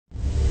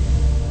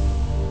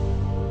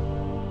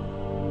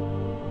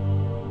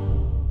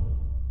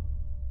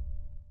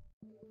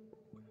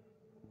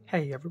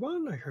Hey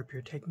everyone, I hope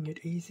you're taking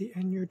it easy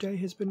and your day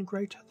has been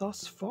great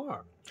thus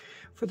far.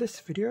 For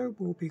this video,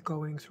 we'll be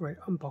going through an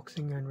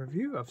unboxing and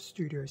review of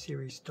Studio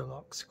Series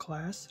Deluxe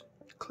class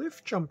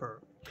Cliffjumper.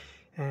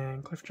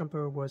 And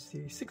Cliffjumper was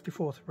the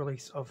 64th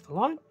release of the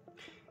line,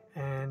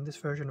 and this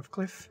version of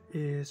Cliff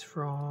is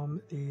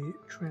from the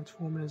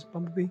Transformers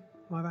Bumblebee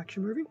live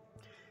action movie,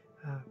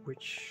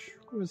 which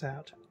was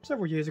out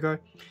several years ago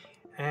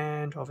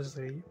and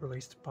obviously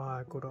released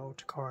by good old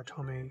Takara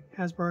Tomy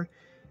Hasbro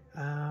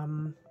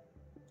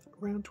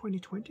around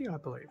 2020, I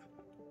believe.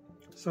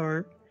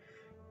 So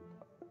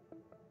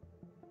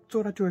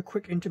thought I'd do a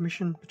quick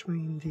intermission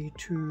between the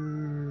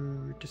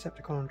two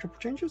Decepticon triple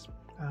changes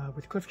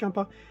with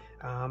Cliffjumper.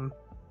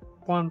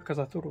 One, because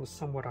I thought it was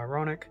somewhat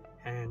ironic,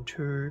 and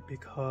two,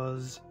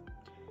 because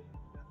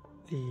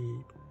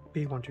the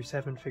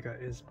B127 figure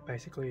is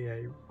basically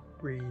a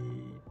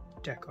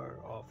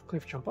re-deco of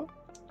Cliffjumper.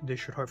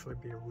 This should hopefully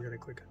be a really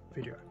quick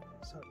video.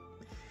 So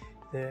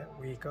there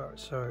we go.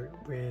 So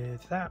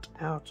with that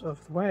out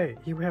of the way,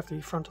 here we have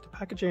the front of the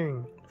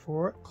packaging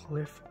for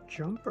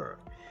Cliffjumper.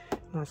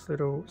 Nice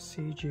little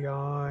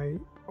CGI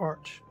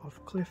art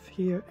of Cliff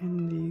here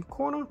in the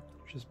corner,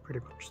 which is pretty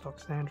much stock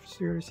standard for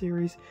Studio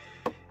Series.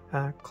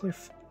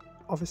 Cliff,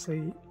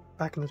 obviously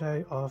back in the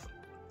day of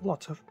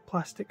lots of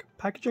plastic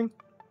packaging.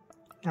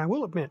 Now I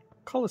will admit,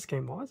 colour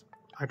scheme wise,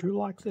 I do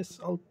like this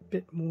a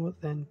bit more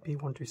than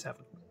B127,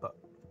 but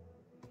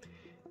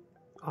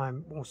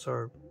I'm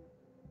also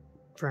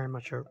very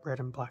much a red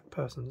and black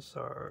person,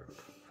 so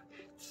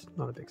it's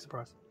not a big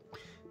surprise.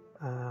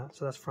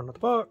 So that's front of the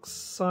box,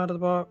 side of the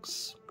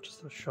box,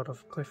 just a shot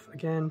of Cliff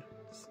again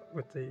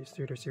with the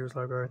Studio Series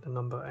logo, the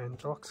number and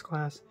Deluxe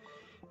class,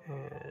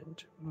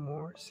 and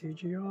more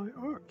CGI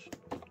art.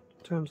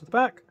 In terms of the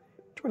back,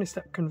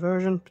 20-step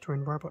conversion between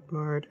robot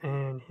mode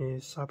and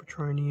his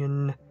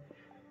Cybertronian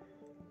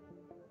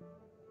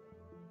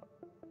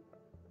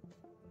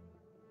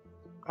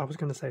I was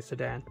going to say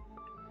sedan,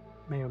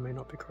 may or may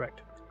not be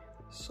correct.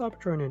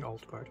 Cybertronian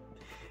alt mode.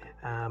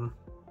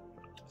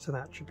 So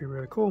that should be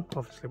really cool.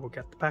 Obviously we'll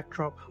get the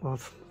backdrop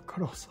of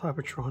good old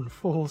Cybertron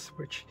Falls,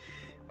 which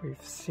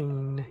we've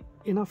seen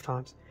enough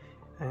times.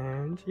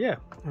 And yeah,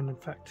 and in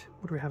fact,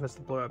 what do we have as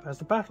the blurb? As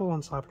the battle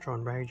on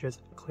Cybertron rages,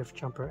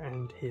 Cliffjumper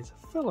and his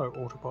fellow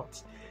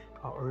Autobots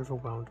are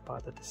overwhelmed by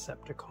the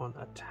Decepticon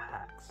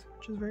attacks,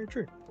 which is very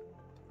true.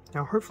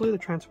 Now hopefully the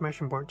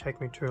transformation won't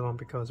take me too long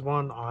because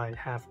one, I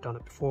have done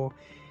it before,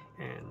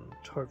 and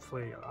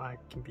hopefully I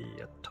can be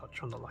a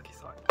touch on the lucky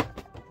side.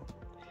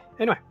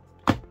 Anyway,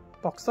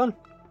 box done.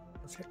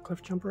 Let's get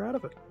Cliffjumper out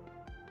of it.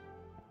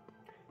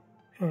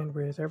 And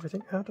with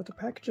everything out of the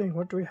packaging,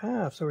 what do we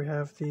have? So we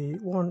have the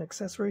one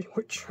accessory,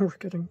 which we're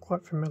getting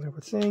quite familiar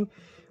with seeing.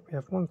 We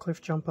have one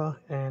Cliffjumper,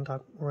 and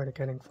I'm already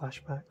getting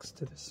flashbacks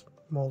to this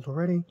mold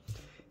already.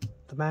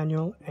 The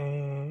manual,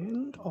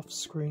 and off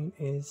screen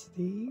is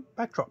the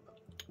backdrop.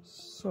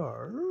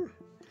 So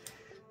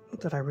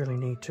not that I really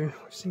need to,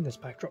 we've seen this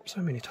backdrop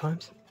so many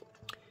times.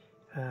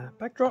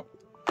 Backdrop,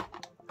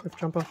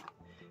 Cliffjumper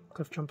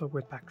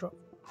with backdrop.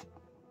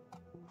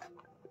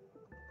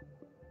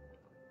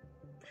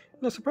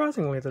 Now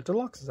surprisingly, the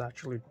Deluxes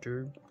actually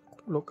do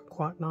look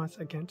quite nice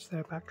against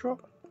their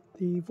backdrop.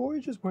 The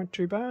Voyagers weren't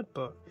too bad,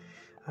 but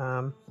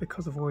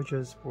because the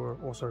Voyagers were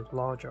also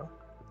larger,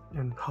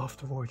 and half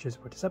the Voyagers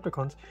were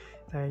Decepticons,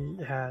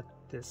 they had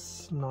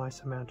this nice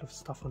amount of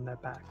stuff on their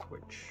back,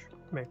 which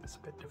made this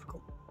a bit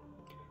difficult.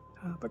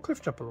 But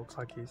Cliffjumper looks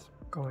like he's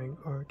going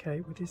okay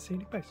with his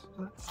scenic base,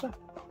 so that's that.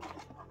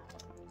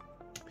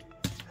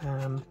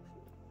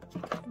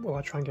 Will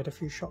I try and get a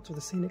few shots of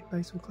the scenic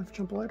base with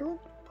Cliffjumper later on?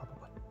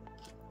 Probably.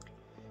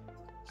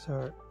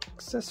 So,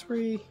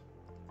 accessory,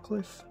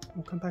 Cliff,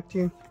 we'll come back to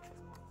you.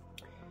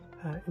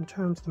 In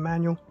terms of the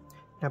manual,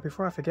 now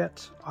before I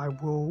forget, I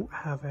will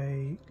have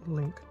a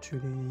link to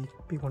the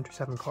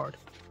B127 card.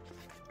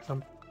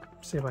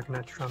 See if I can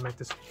actually try and make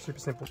this super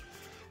simple.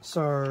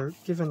 So,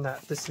 given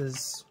that this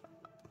is,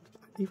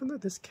 even though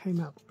this came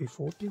out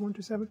before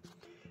B127,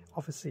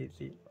 obviously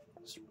the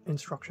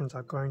instructions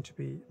are going to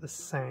be the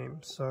same.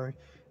 So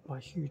my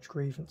huge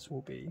grievance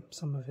will be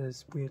some of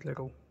his weird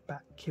little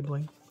back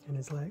kibbling in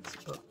his legs,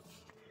 but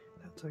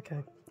that's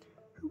okay.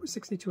 Who was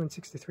 62 and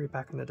 63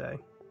 back in the day?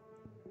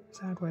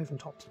 Soundwave and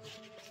Tops.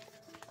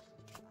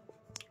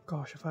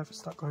 Gosh, if I ever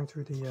start going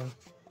through the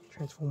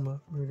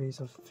Transformer movies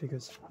of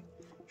figures,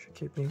 should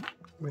keep me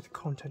with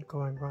content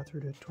going right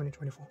through to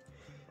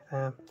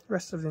 2024.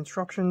 Rest of the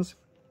instructions,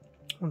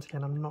 once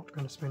again, I'm not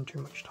going to spend too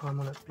much time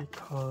on it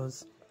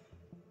because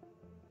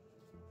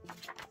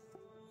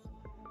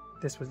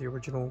this was the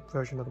original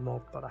version of the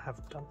mold, but I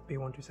have done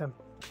B127.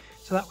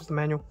 So that was the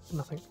manual,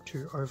 nothing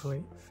too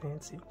overly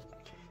fancy.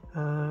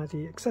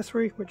 The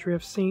accessory, which we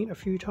have seen a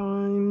few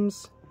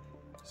times.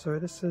 So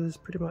this is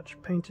pretty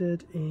much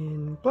painted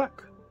in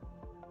black,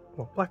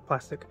 well, black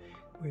plastic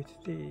with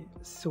the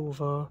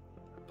silver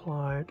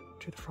applied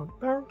to the front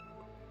barrel,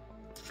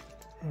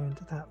 and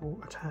that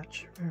will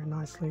attach very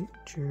nicely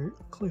to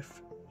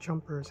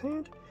Cliffjumper's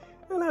hand,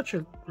 and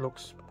actually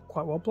looks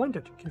quite well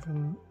blended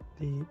given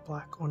the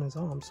black on his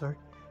arm, so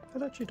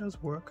That actually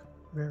does work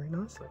very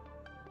nicely.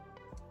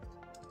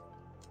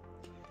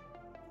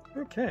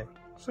 Okay,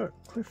 so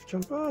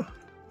Cliffjumper.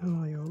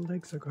 Oh, your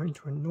legs are going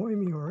to annoy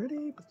me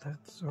already, but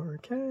that's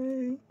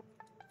okay.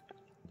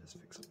 Just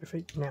fix up your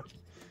feet. Now,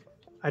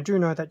 I do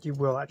know that you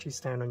will actually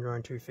stand on your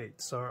own 2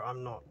 feet, so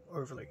I'm not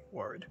overly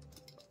worried.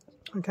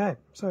 Okay,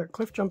 so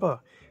Cliffjumper.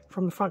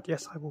 From the front,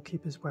 yes, I will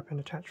keep his weapon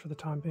attached for the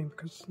time being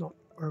because it's not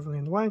overly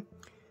in the way.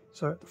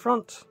 So at the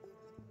front,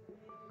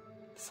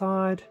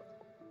 side,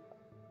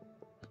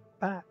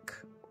 back,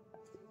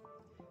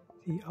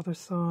 the other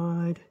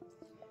side,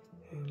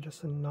 and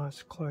just a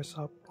nice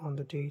close-up on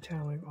the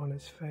detailing on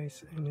his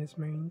face and his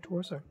main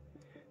torso.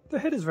 The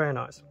head is very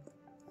nice.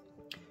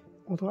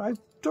 Although I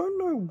don't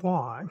know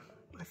why,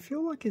 I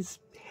feel like his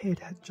head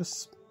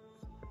just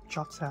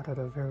juts out at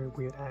a very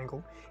weird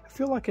angle. I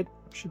feel like it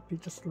should be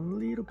just a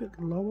little bit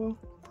lower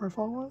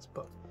profile-wise,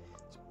 but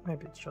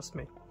maybe it's just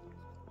me.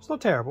 It's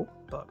not terrible,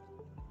 but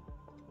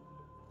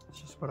it's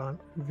just what I'm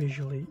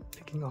visually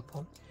picking up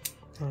on.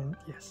 And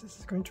yes, this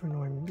is going to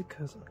annoy me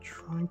because I'm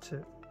trying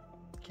to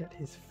get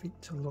his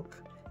feet to look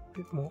a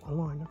bit more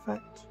aligned. In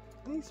fact,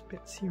 these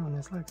bits here on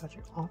his legs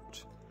actually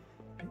aren't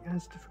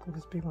as difficult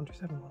as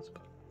B127 was,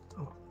 but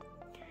oh well.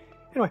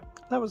 Anyway,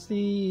 that was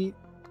the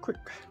quick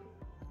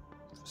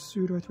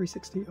pseudo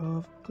 360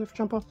 of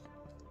Cliffjumper.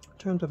 In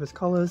terms of his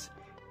colours,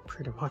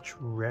 pretty much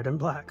red and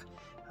black,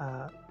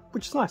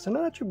 which is nice, and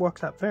it actually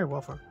works out very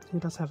well for him. He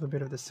does have a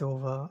bit of the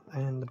silver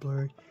and the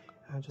blue,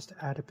 just to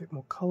add a bit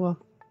more colour.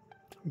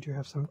 We do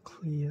have some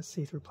clear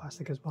see-through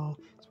plastic as well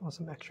as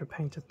some extra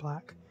painted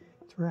black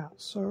throughout.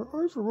 So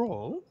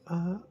overall,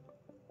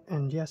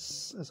 and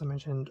yes, as I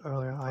mentioned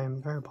earlier, I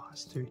am very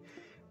biased to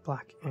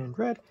black and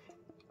red.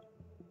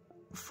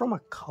 From a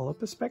colour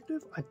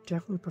perspective, I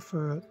definitely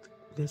prefer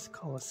this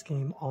colour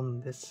scheme on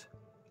this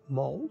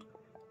mould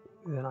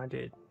than I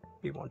did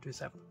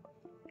B127,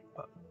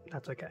 but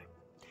that's okay.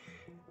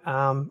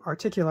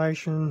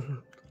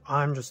 Articulation,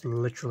 I'm just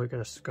literally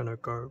just gonna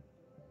go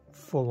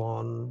full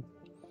on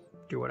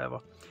do whatever,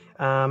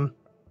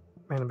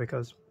 mainly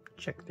because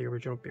check the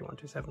original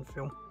B127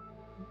 film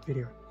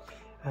video.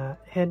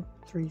 Head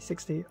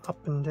 360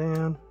 up and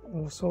down,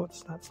 all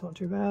sorts, that's not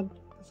too bad.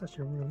 That's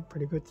actually a really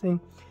pretty good thing.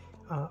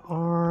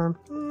 Arm,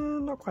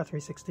 not quite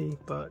 360,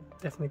 but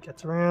definitely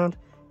gets around.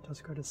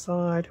 Does go to the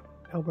side,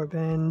 elbow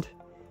bend.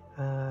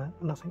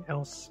 Nothing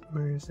else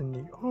moves in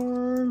the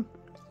arm.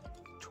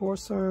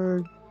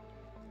 Torso,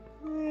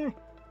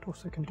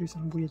 torso can do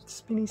some weird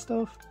spinny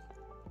stuff.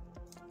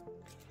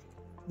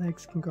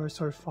 Legs can go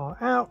so far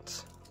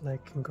out.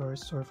 Leg can go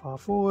so far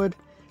forward.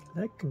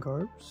 Leg can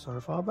go so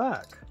far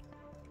back.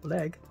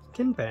 Leg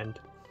can bend.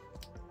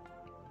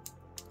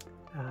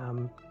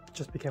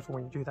 Just be careful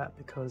when you do that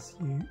because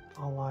you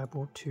are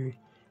liable to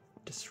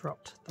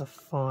disrupt the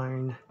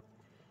fine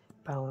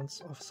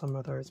balance of some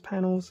of those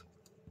panels.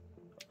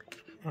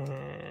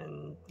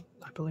 And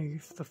I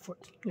believe the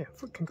foot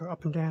can go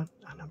up and down,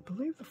 and I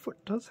believe the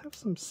foot does have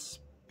some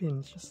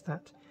spins, just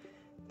that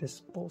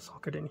this ball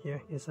socket in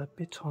here is a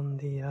bit on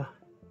the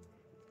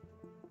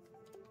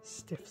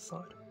stiff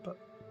side, but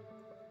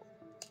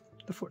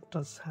the foot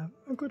does have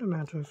a good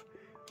amount of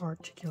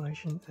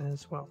articulation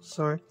as well.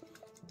 So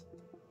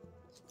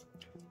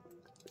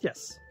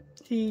yes,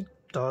 he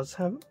does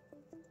have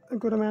a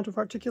good amount of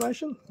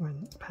articulation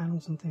when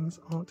panels and things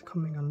aren't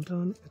coming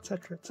undone,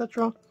 etc,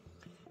 etc.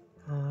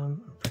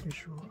 I'm pretty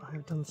sure I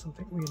have done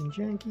something weird and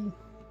janky.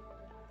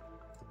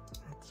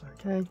 That's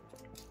okay.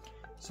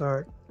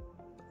 So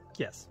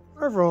yes,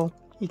 overall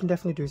he can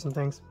definitely do some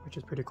things, which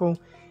is pretty cool,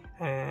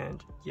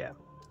 and yeah,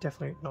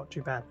 definitely not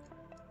too bad.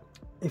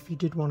 If you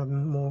did want a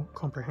more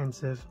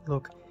comprehensive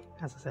look,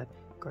 as I said,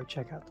 go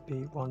check out the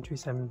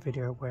B127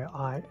 video where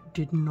I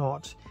did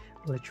not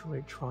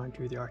literally try and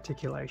do the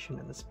articulation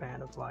in the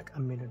span of like a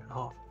minute and a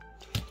half.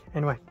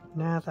 Anyway,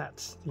 now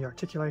that the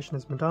articulation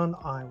has been done,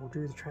 I will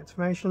do the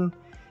transformation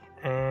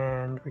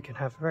and we can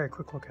have a very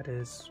quick look at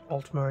his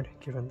alt mode,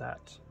 given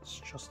that it's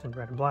just in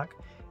red and black,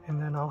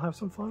 and then I'll have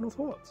some final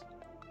thoughts,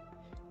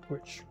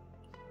 which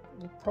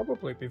will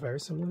probably be very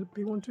similar to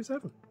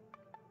B127.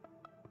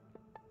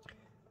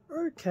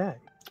 Okay,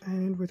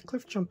 and with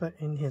Cliffjumper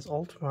in his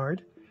alt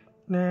mode,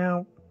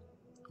 now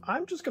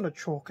I'm just going to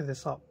chalk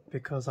this up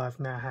because I've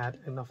now had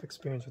enough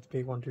experience with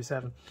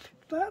B127.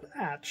 That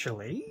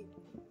actually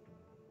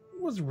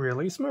was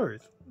really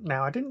smooth.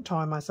 Now, I didn't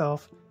time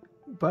myself,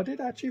 but it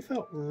actually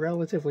felt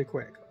relatively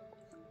quick,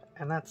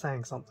 and that's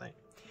saying something.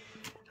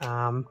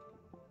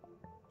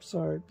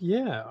 So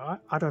yeah,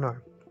 I don't know.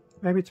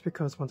 Maybe it's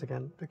because, once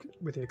again,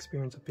 with the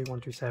experience of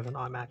B127,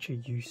 I'm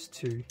actually used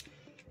to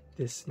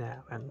this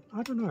now, and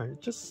I don't know,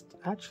 it just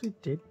actually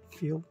did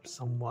feel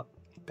somewhat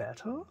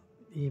better,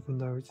 even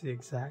though it's the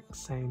exact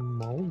same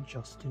mold,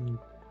 just in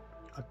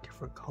a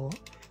different color.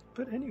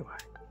 But anyway,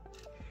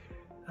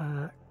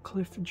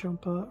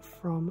 Cliffjumper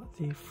from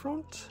the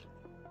front,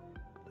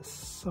 the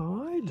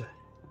side,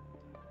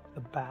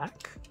 the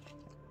back,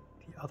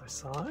 the other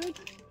side,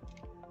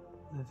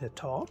 the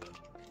top,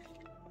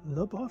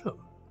 the bottom.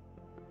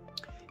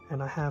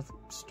 and I have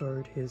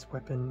stowed his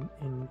weapon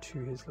into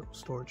his little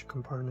storage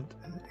component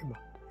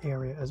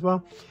area as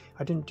well.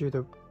 I didn't do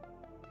the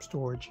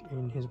storage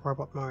in his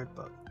robot mode,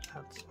 but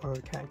that's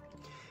okay.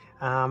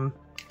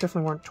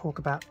 Definitely won't talk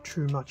about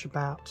too much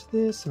about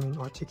this. I mean,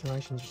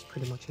 articulation is just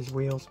pretty much his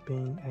wheels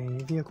being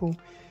a vehicle,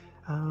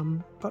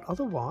 but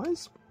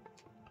otherwise,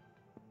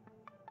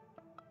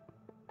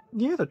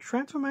 yeah, the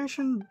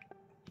transformation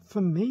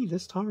for me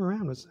this time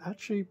around was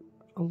actually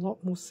a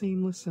lot more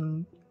seamless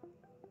and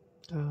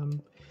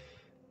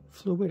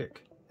fluidic.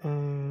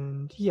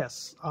 And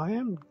yes, I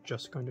am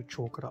just going to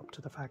chalk it up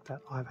to the fact that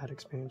I've had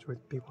experience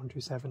with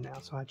B127 now,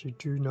 so I actually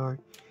do know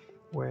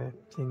where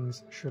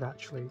things should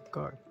actually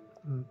go.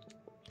 And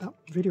that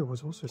video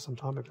was also some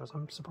time ago, so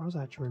I'm surprised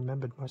I actually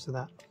remembered most of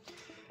that.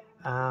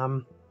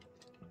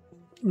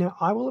 Now,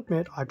 I will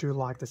admit I do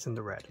like this in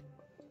the red.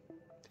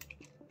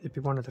 It'd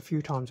be one of the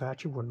few times I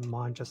actually wouldn't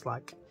mind just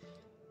like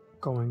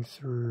going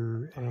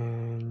through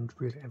and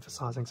really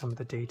emphasizing some of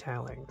the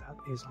detailing that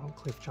is on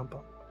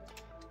Cliffjumper.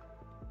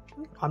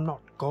 I'm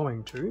not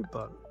going to,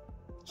 but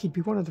he'd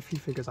be one of the few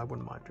figures I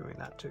wouldn't mind doing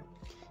that too.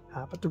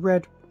 But the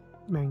red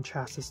main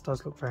chassis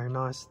does look very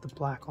nice. The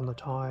black on the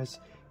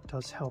tires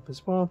does help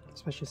as well,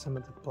 especially some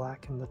of the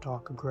black and the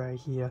darker grey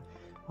here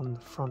on the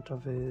front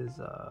of his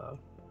I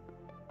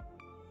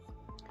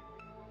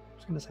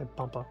was going to say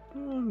bumper,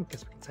 I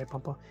guess we can say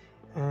bumper,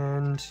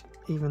 and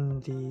even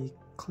the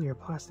clear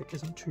plastic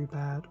isn't too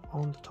bad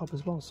on the top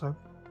as well. So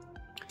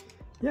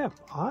yeah,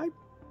 I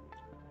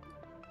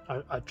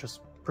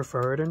just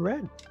prefer it in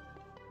red.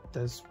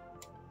 There's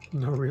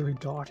no really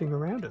darting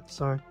around it,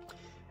 so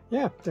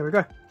yeah, there we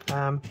go.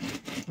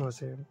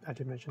 Obviously I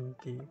did mention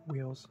the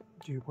wheels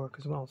do work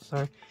as well,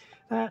 so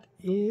that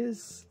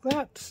is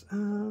that.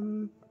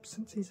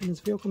 Since he's in his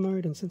vehicle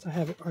mode and since I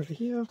have it over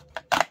here,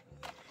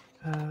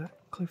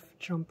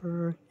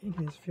 Cliffjumper in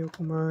his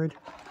vehicle mode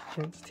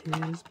against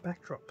his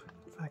backdrop.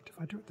 In fact,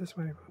 if I do it this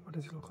way, what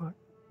does he look like?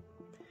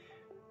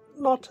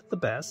 Not the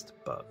best,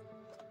 but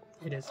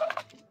it is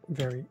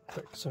very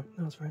quick, so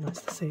that was very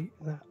nice to see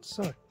that.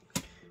 So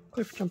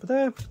Cliffjumper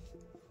there,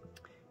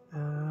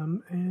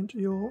 and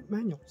your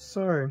manual.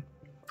 So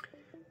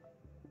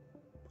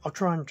I'll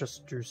try and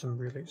just do some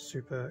really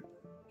super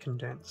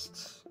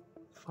condensed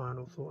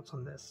final thoughts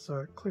on this.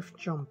 So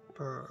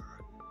Cliffjumper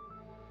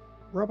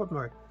robot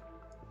mode,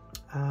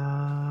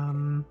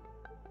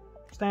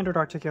 standard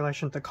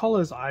articulation. The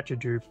colors I actually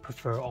do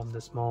prefer on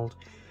this mold,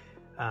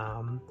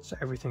 so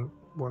everything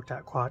worked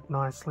out quite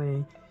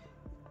nicely.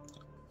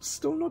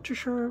 Still not too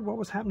sure what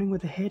was happening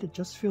with the head. It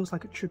just feels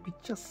like it should be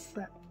just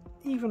that.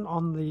 Even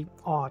on the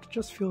art, it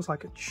just feels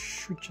like it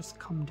should just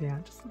come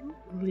down just a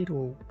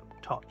little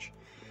touch.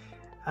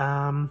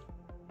 I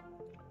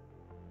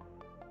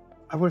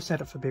would have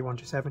said it for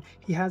B127.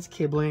 He has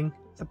kibbling.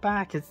 The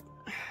back is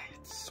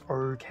it's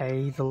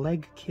okay. The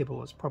leg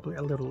kibble is probably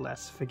a little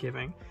less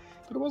forgiving,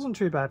 but it wasn't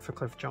too bad for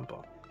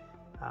Cliffjumper.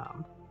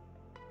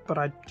 But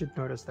I did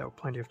notice there were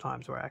plenty of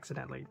times where I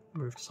accidentally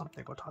moved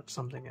something or touched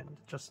something and it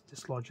just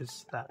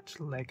dislodges that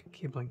leg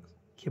kibble.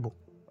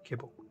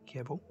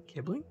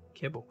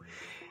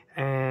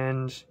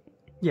 And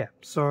yeah,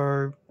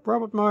 so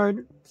robot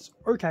mode, it's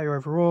okay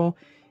overall.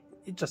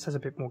 It just has a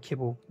bit more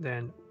kibble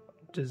than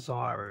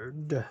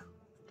desired.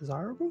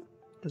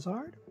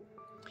 Desired?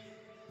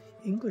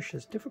 English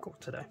is difficult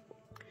today.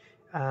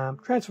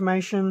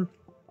 Transformation,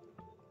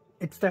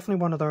 it's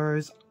definitely one of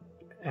those,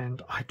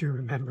 and I do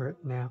remember it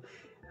now.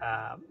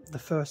 The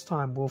first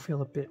time will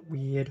feel a bit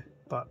weird,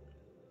 but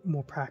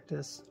more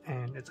practice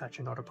and it's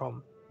actually not a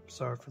problem.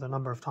 So for the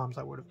number of times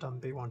I would have done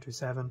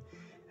B127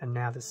 and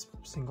now this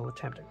single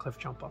attempt at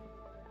Cliffjumper,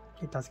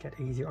 it does get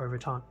easier over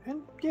time.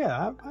 And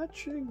yeah, I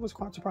actually was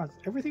quite surprised.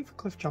 Everything for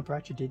Cliffjumper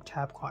actually did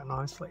tab quite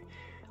nicely.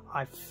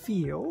 I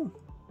feel,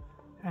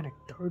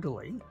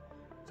 anecdotally,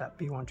 that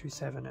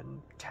B127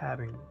 and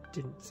tabbing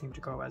didn't seem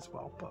to go as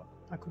well, but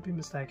I could be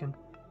mistaken.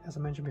 As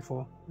I mentioned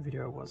before, the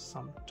video was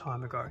some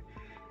time ago.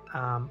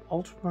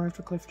 Alt mode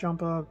for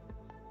Cliffjumper,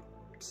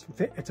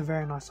 it's a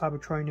very nice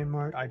Cybertronian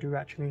mode. I do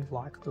actually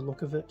like the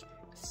look of it,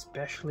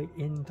 especially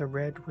in the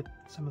red with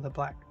some of the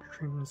black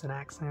trims and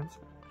accents.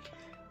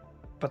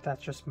 But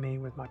that's just me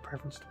with my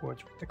preference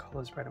towards the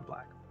colors red and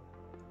black.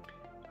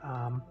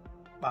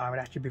 I would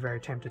actually be very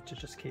tempted to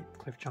just keep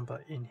Cliffjumper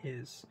in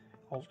his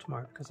alt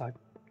mode because I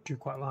do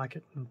quite like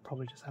it, and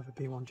probably just have a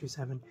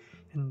B127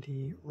 in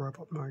the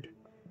robot mode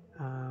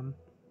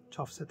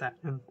to offset that,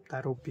 and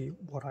that'll be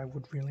what I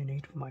would really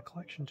need for my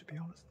collection, to be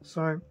honest.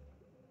 So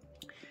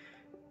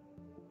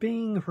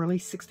being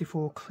release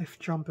 64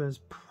 Cliffjumper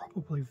is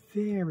probably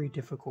very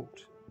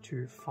difficult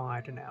to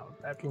find now,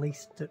 at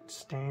least at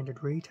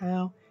standard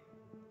retail.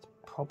 It's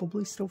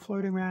probably still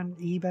floating around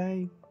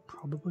eBay,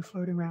 probably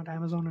floating around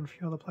Amazon and a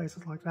few other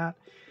places like that.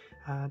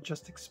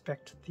 Just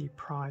expect the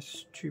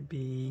price to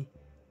be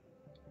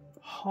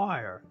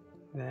higher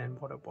than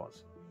what it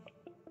was.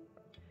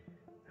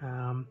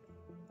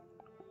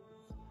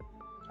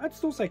 I'd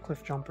still say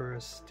Cliffjumper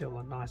is still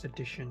a nice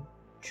addition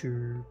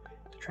to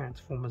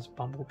Transformers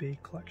Bumblebee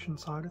collection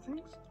side of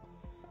things,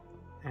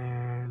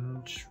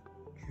 and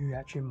who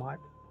actually might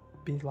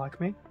be like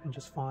me and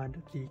just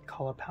find the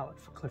color palette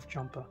for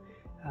Cliffjumper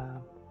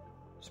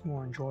it's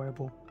more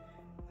enjoyable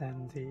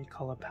than the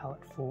color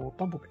palette for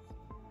Bumblebee.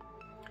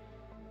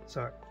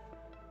 So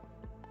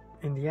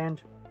in the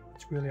end,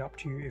 it's really up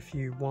to you if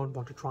you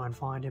want to try and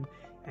find him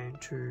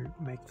and to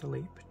make the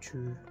leap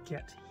to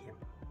get him.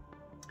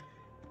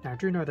 Now I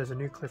do know there's a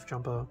new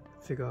Cliffjumper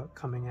figure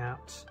coming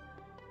out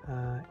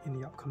in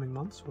the upcoming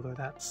months, although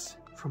that's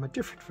from a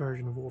different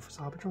version of War for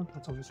Cybertron.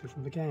 That's obviously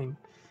from the game,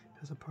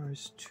 as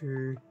opposed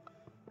to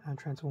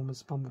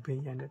Transformers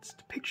Bumblebee and its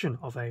depiction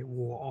of a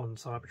war on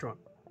Cybertron.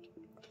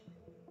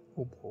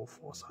 Or War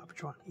for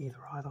Cybertron, either.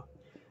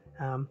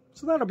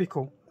 So that'll be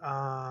cool.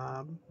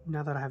 Now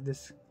that I have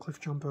this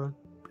Cliffjumper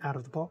out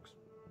of the box,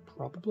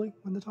 probably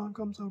when the time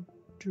comes I'll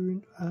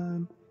do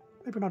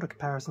maybe not a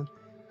comparison,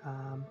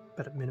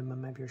 but at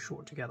minimum maybe a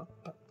short together,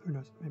 but who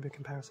knows, maybe a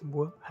comparison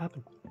will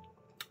happen.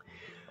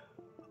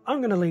 I'm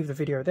going to leave the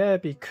video there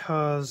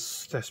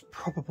because there's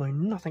probably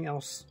nothing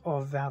else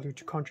of value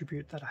to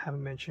contribute that I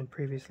haven't mentioned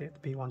previously at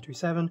the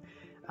B127,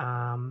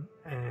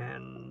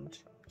 and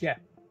yeah,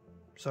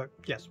 so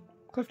yes,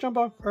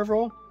 Cliffjumper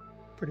overall,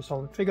 pretty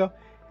solid figure.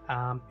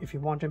 If you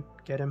want him,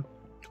 get him.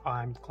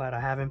 I'm glad I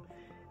have him,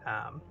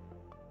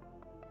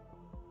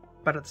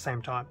 but at the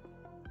same time,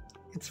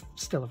 it's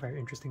still a very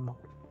interesting mod.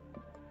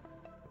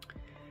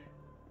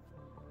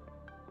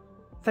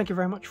 Thank you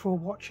very much for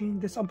watching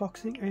this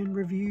unboxing and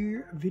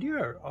review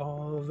video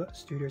of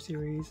Studio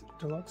Series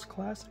Deluxe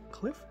Class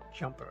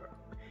Cliffjumper.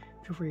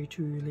 Feel free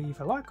to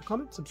leave a like, a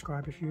comment,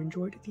 subscribe if you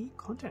enjoyed the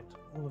content.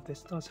 All of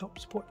this does help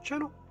support the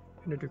channel,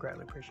 and I do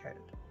greatly appreciate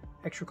it.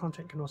 Extra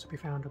content can also be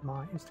found on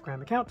my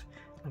Instagram account.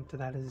 Link to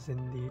that is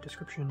in the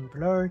description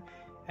below.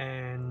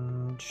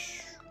 And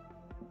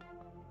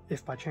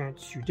if by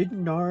chance you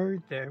didn't know,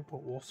 there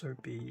will also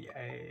be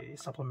a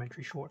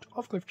supplementary short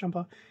of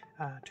Cliffjumper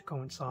to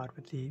coincide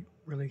with the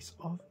release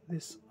of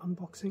this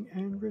unboxing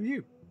and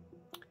review.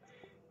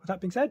 With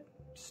that being said,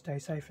 stay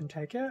safe and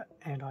take care,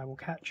 and I will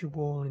catch you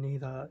all in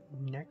either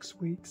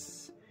next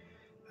week's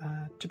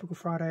typical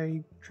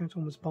Friday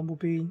Transformers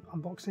Bumblebee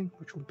unboxing,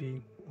 which will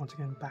be once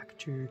again back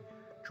to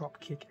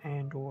Dropkick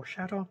and or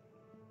Shatter.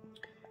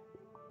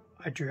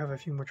 I do have a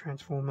few more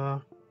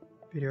Transformer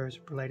videos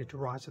related to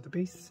Rise of the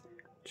Beasts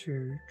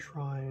to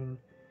try and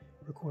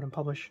record and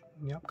publish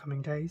in the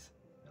upcoming days,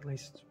 at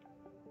least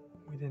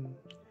within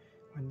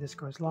when this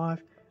goes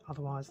live.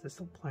 Otherwise, there's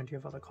still plenty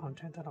of other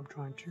content that I'm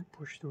trying to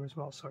push through as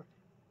well. So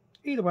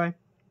either way,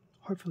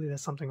 hopefully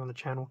there's something on the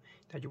channel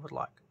that you would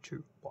like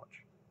to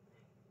watch.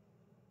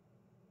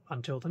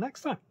 Until the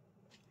next time,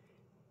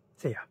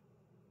 see ya.